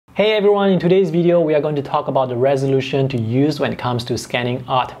Hey everyone, in today's video we are going to talk about the resolution to use when it comes to scanning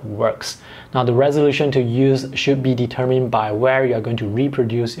artworks. Now the resolution to use should be determined by where you are going to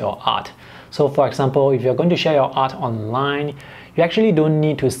reproduce your art. So for example, if you're going to share your art online, you actually don't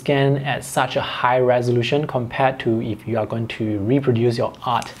need to scan at such a high resolution compared to if you are going to reproduce your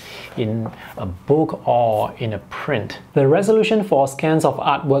art in a book or in a print. The resolution for scans of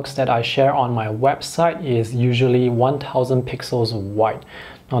artworks that I share on my website is usually 1000 pixels wide.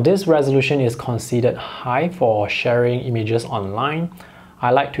 Now this resolution is considered high for sharing images online.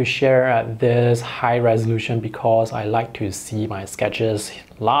 I like to share at this high resolution because I like to see my sketches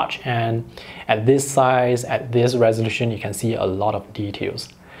large, and at this size, at this resolution, you can see a lot of details.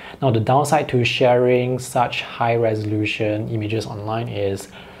 Now the downside to sharing such high resolution images online is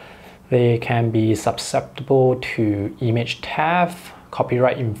they can be susceptible to image theft,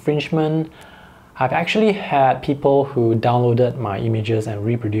 copyright infringement. I've actually had people who downloaded my images and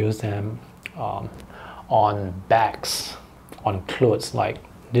reproduced them on bags, on clothes, like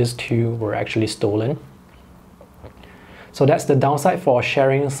these two were actually stolen. So that's the downside for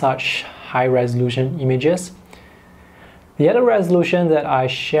sharing such high resolution images. The other resolution that I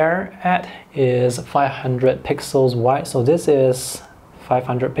share at is 500 pixels wide. So this is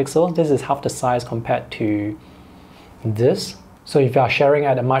 500 pixels. This is half the size compared to this. So if you are sharing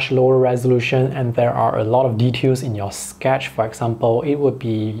at a much lower resolution and there are a lot of details in your sketch, for example, it would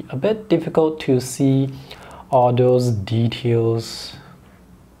be a bit difficult to see all those details.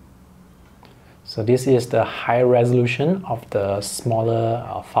 So this is the high resolution of the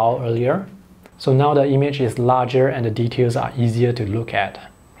smaller file earlier. So now the image is larger and the details are easier to look at.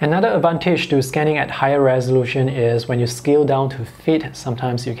 Another advantage to scanning at higher resolution is when you scale down to fit,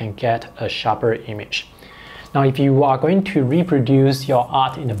 sometimes you can get a sharper image. Now if you are going to reproduce your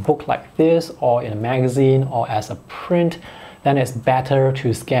art in a book like this, or in a magazine, or as a print, then it's better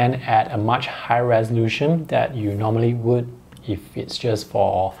to scan at a much higher resolution that you normally would if it's just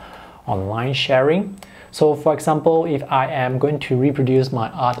for online sharing. So for example, if I am going to reproduce my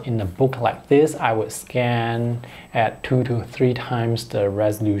art in a book like this, I would scan at 2 to 3 times the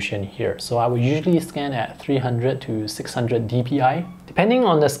resolution here. So I would usually scan at 300 to 600 dpi. Depending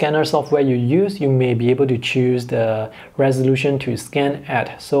on the scanner software you use, you may be able to choose the resolution to scan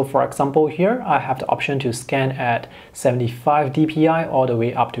at. So for example here, I have the option to scan at 75 dpi all the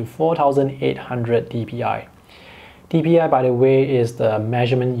way up to 4800 dpi. dpi, by the way, is the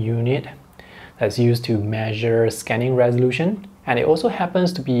measurement unit that's used to measure scanning resolution, and it also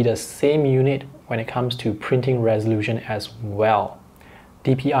happens to be the same unit when it comes to printing resolution as well.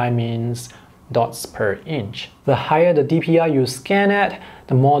 dpi means dots per inch. The higher the dpi you scan at,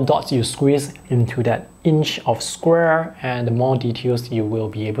 the more dots you squeeze into that inch of square, and the more details you will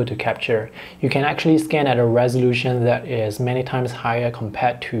be able to capture. You can actually scan at a resolution that is many times higher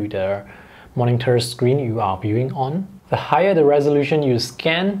compared to the monitor screen you are viewing on. The higher the resolution you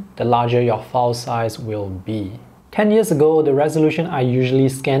scan, the larger your file size will be. 10 years ago, the resolution I usually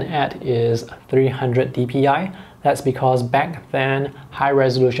scan at is 300 dpi. That's because back then,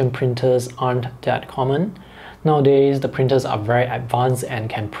 high-resolution printers aren't that common. Nowadays, the printers are very advanced and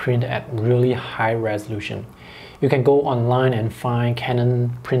can print at really high resolution. You can go online and find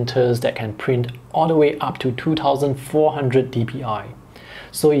Canon printers that can print all the way up to 2400 dpi.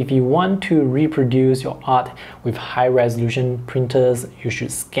 So if you want to reproduce your art with high-resolution printers, you should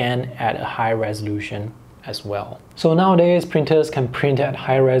scan at a high resolution as well. So nowadays, printers can print at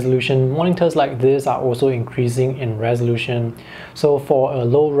high resolution. Monitors like this are also increasing in resolution. So for a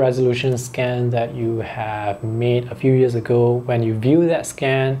low resolution scan that you have made a few years ago, when you view that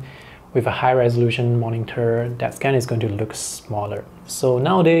scan with a high resolution monitor, that scan is going to look smaller. So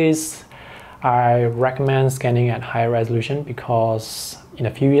nowadays, I recommend scanning at high resolution because in a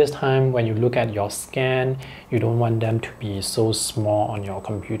few years' time, when you look at your scan, you don't want them to be so small on your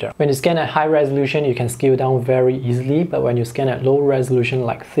computer. When you scan at high resolution, you can scale down very easily, but when you scan at low resolution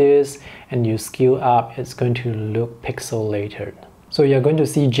like this and you scale up, it's going to look pixelated. So you're going to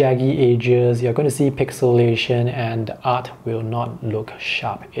see jaggy edges, you're going to see pixelation, and the art will not look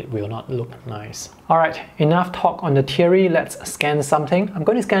sharp. It will not look nice. Alright, enough talk on the theory, let's scan something. I'm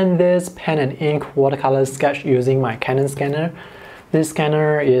going to scan this pen and ink watercolor sketch using my Canon scanner. This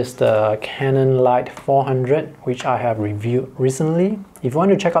scanner is the Canon LiDE 400, which I have reviewed recently. If you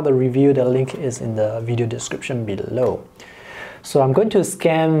want to check out the review, the link is in the video description below. So I'm going to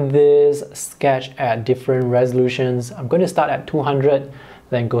scan this sketch at different resolutions. I'm going to start at 200,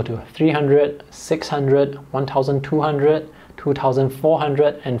 then go to 300, 600, 1200,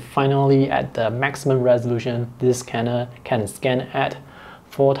 2400, and finally at the maximum resolution, this scanner can scan at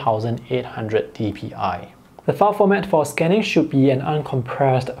 4800 dpi. The file format for scanning should be an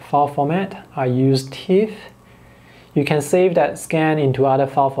uncompressed file format. I use TIFF. You can save that scan into other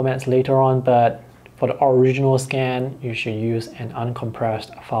file formats later on, but for the original scan, you should use an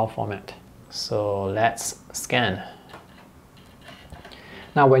uncompressed file format. So let's scan.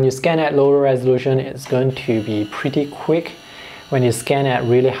 Now when you scan at lower resolution, it's going to be pretty quick. When you scan at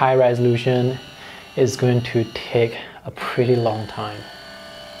really high resolution, it's going to take a pretty long time.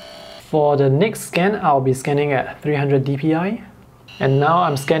 For the next scan, I'll be scanning at 300 dpi. And now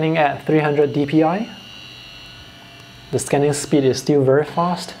I'm scanning at 300 dpi. The scanning speed is still very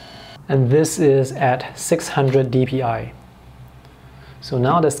fast. And this is at 600 dpi. So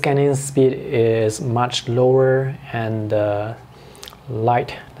now the scanning speed is much lower, and the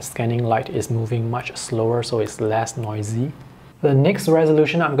scanning light is moving much slower, so it's less noisy. The next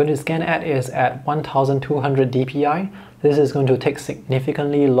resolution I'm going to scan at is at 1200 dpi. This is going to take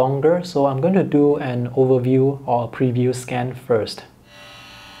significantly longer, so I'm going to do an overview or a preview scan first.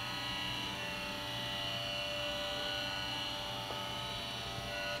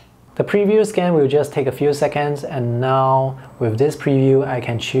 The preview scan will just take a few seconds, and now with this preview I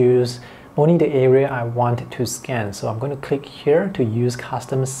can choose only the area I want to scan. So I'm going to click here to use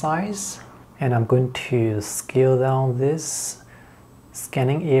custom size, and I'm going to scale down this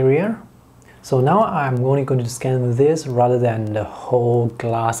scanning area. So now I'm only going to scan this rather than the whole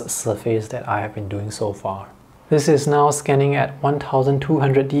glass surface that I have been doing so far. This is now scanning at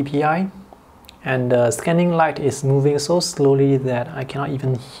 1200 dpi. And the scanning light is moving so slowly that I cannot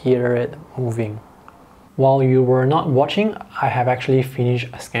even hear it moving. While you were not watching, I have actually finished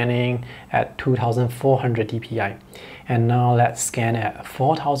scanning at 2400 dpi. And now let's scan at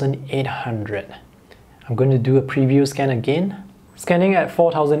 4800. I'm going to do a preview scan again. Scanning at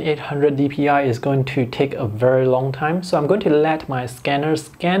 4800 dpi is going to take a very long time, so I'm going to let my scanner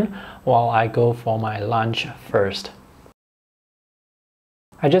scan while I go for my lunch first.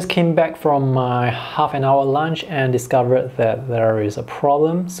 I just came back from my half-an-hour lunch and discovered that there is a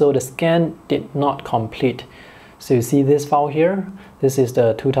problem, so the scan did not complete. So you see this file here, this is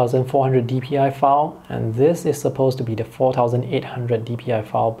the 2400 dpi file, and this is supposed to be the 4800 dpi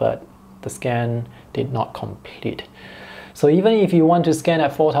file, but the scan did not complete. So even if you want to scan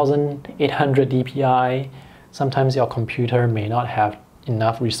at 4800 dpi, sometimes your computer may not have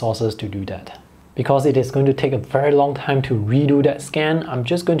enough resources to do that. Because it is going to take a very long time to redo that scan, I'm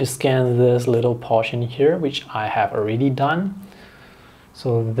just going to scan this little portion here, which I have already done.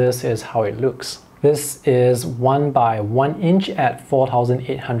 So this is how it looks. This is 1 by 1 inch at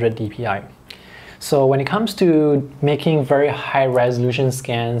 4800 dpi. So when it comes to making very high resolution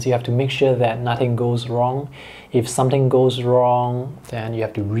scans, you have to make sure that nothing goes wrong. If something goes wrong, then you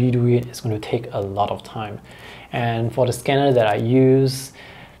have to redo it. It's going to take a lot of time. And for the scanner that I use,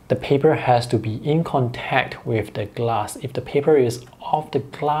 the paper has to be in contact with the glass. If the paper is off the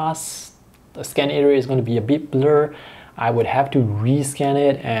glass, the scan area is going to be a bit blurred. I would have to rescan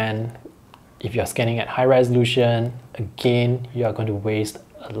it, and if you're scanning at high resolution, again, you are going to waste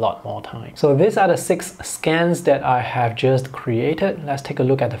a lot more time. So these are the 6 scans that I have just created. Let's take a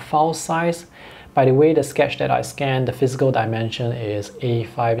look at the file size. By the way, the sketch that I scanned, the physical dimension is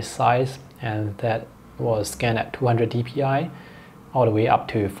A5 size, and that was scanned at 200 dpi. All the way up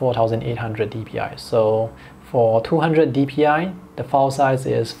to 4800 dpi. So for 200 dpi, the file size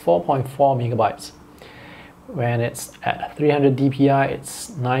is 4.4 megabytes. When it's at 300 dpi,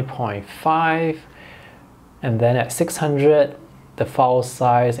 it's 9.5. And then at 600, the file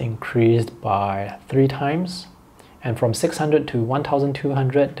size increased by 3 times. And from 600 to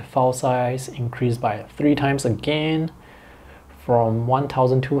 1200, the file size increased by 3 times again. From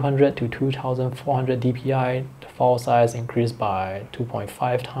 1200 to 2400 dpi, the file size increased by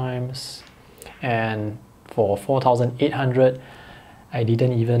 2.5 times. And for 4800, I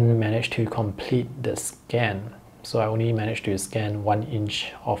didn't even manage to complete the scan. So I only managed to scan 1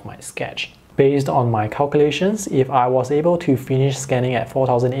 inch of my sketch. Based on my calculations, if I was able to finish scanning at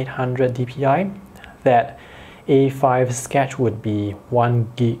 4800 dpi, that A5 sketch would be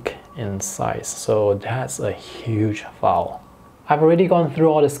 1 gig in size. So that's a huge file. I've already gone through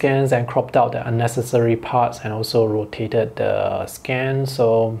all the scans and cropped out the unnecessary parts and also rotated the scan.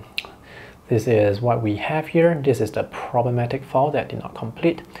 So this is what we have here. This is the problematic file that did not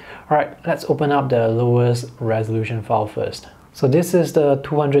complete. Alright, let's open up the lowest resolution file first. So this is the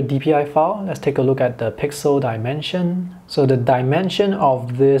 200 dpi file. Let's take a look at the pixel dimension. So the dimension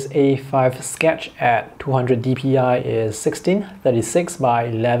of this A5 sketch at 200 dpi is 1636 by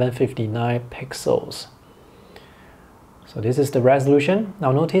 1159 pixels. So this is the resolution.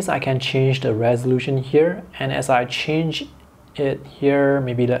 Now notice I can change the resolution here, and as I change it here,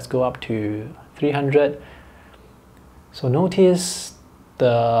 maybe let's go up to 300, So notice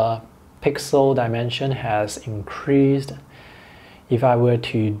the pixel dimension has increased. If I were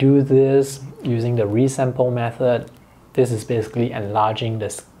to do this using the resample method, this is basically enlarging the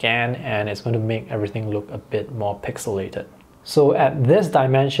scan and it's going to make everything look a bit more pixelated. So at this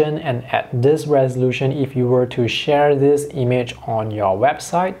dimension and at this resolution, if you were to share this image on your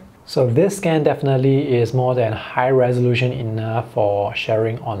website, so this scan definitely is more than high resolution enough for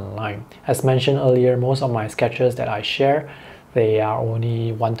sharing online. As mentioned earlier, most of my sketches that I share, they are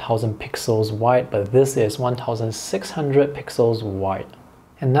only 1000 pixels wide, but this is 1600 pixels wide.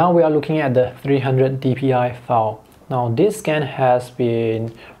 And now we are looking at the 300 dpi file. Now this scan has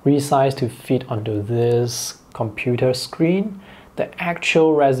been resized to fit onto this computer screen. The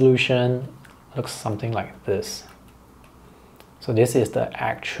actual resolution looks something like this. So this is the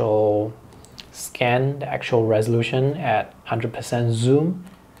actual scan, the actual resolution at 100% zoom.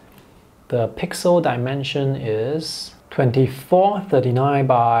 The pixel dimension is 2439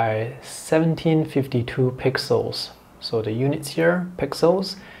 by 1752 pixels. So the units here,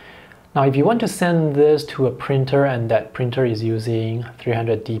 pixels. Now if you want to send this to a printer and that printer is using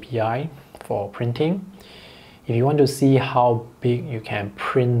 300 dpi for printing, if you want to see how big you can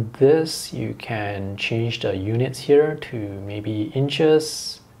print this, you can change the units here to maybe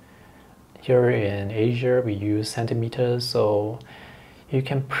inches. Here in Asia we use centimeters, so you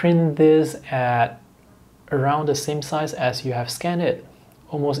can print this at around the same size as you have scanned it,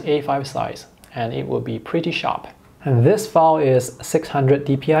 almost A5 size, and it will be pretty sharp. And this file is 600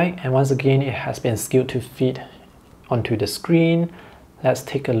 dpi, and once again it has been scaled to fit onto the screen. Let's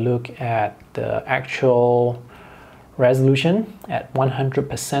take a look at the actual resolution at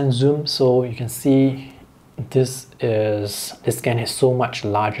 100% zoom. So you can see this scan is so much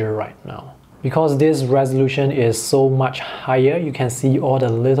larger right now. Because this resolution is so much higher, you can see all the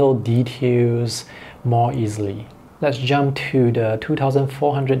little details more easily. Let's jump to the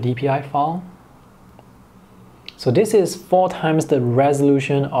 2400 dpi file. So this is 4 times the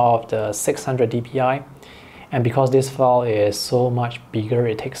resolution of the 600 dpi, and because this file is so much bigger,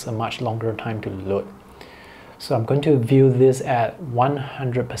 it takes a much longer time to load. So I'm going to view this at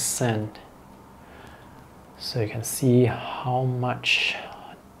 100%, so you can see how much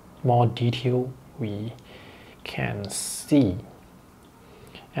more detail we can see.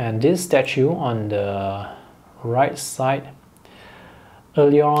 And this statue on the right side,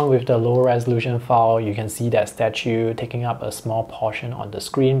 earlier on with the low resolution file, you can see that statue taking up a small portion on the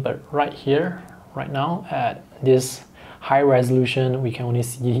screen, but right here, right now at this high resolution, we can only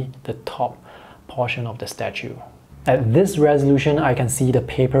see the top portion of the statue. At this resolution, I can see the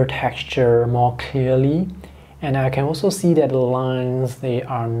paper texture more clearly, and I can also see that the lines, they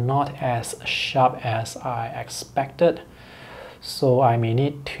are not as sharp as I expected. So I may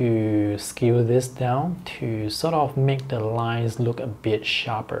need to scale this down to sort of make the lines look a bit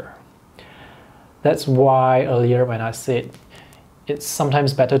sharper. That's why earlier when I said it's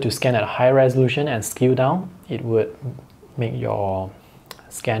sometimes better to scan at high resolution and scale down, it would make your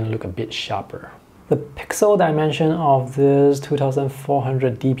scan look a bit sharper. The pixel dimension of this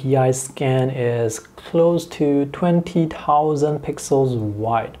 2400 dpi scan is close to 20,000 pixels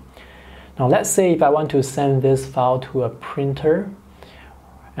wide. Now let's say if I want to send this file to a printer,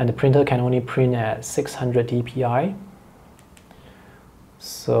 and the printer can only print at 600 dpi.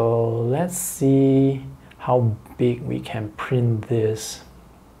 So let's see how big we can print this.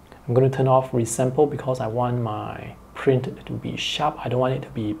 I'm going to turn off resample because I want my print to be sharp. I don't want it to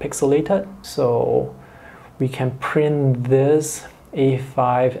be pixelated. So we can print this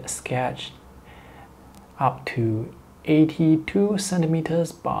A5 sketch up to 82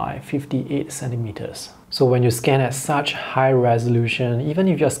 centimeters by 58 centimeters. So when you scan at such high resolution, even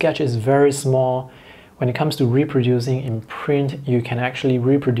if your sketch is very small, when it comes to reproducing in print, you can actually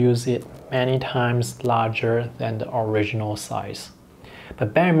reproduce it many times larger than the original size.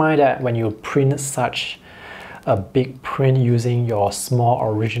 But bear in mind that when you print such a big print using your small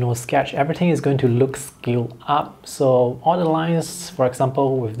original sketch, everything is going to look scaled up. So all the lines, for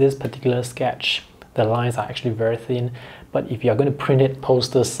example, with this particular sketch, the lines are actually very thin, but if you're going to print it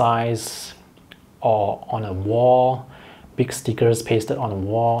poster size or on a wall, big stickers pasted on a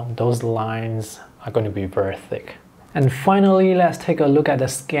wall, those lines are going to be very thick. And finally, let's take a look at the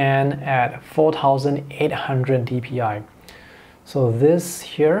scan at 4800 dpi. So this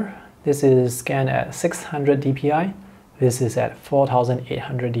here, this is scanned at 600 dpi, this is at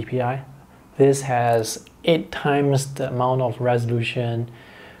 4800 dpi. This has 8 times the amount of resolution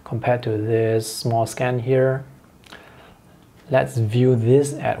compared to this small scan here. Let's view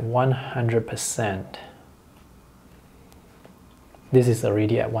this at 100%. This is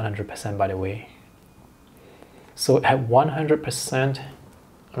already at 100% by the way. So at 100%,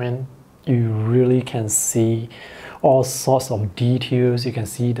 I mean, you really can see all sorts of details. You can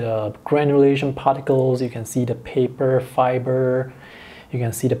see the granulation particles, you can see the paper fiber, you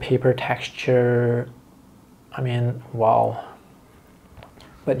can see the paper texture. I mean, wow.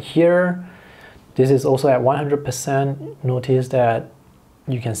 But here, this is also at 100%. Notice that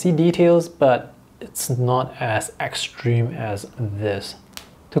you can see details, but it's not as extreme as this.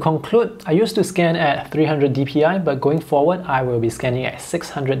 To conclude, I used to scan at 300 dpi, but going forward, I will be scanning at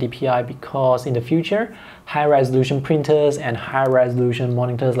 600 dpi because in the future, high resolution printers and high resolution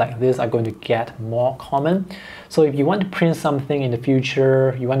monitors like this are going to get more common. So if you want to print something in the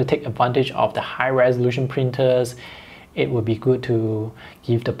future, you want to take advantage of the high resolution printers, it would be good to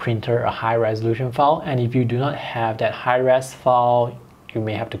give the printer a high resolution file. And if you do not have that high res file, you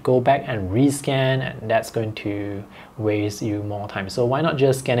may have to go back and rescan, and that's going to waste you more time. So why not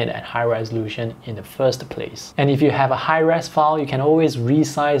just scan it at high resolution in the first place? And if you have a high res file, you can always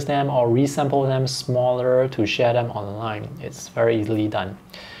resize them or resample them smaller to share them online. It's very easily done.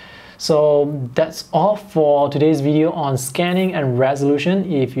 So that's all for today's video on scanning and resolution.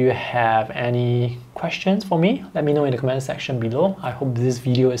 If you have any questions for me, let me know in the comment section below. I hope this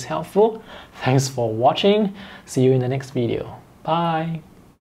video is helpful. Thanks for watching. See you in the next video. Bye.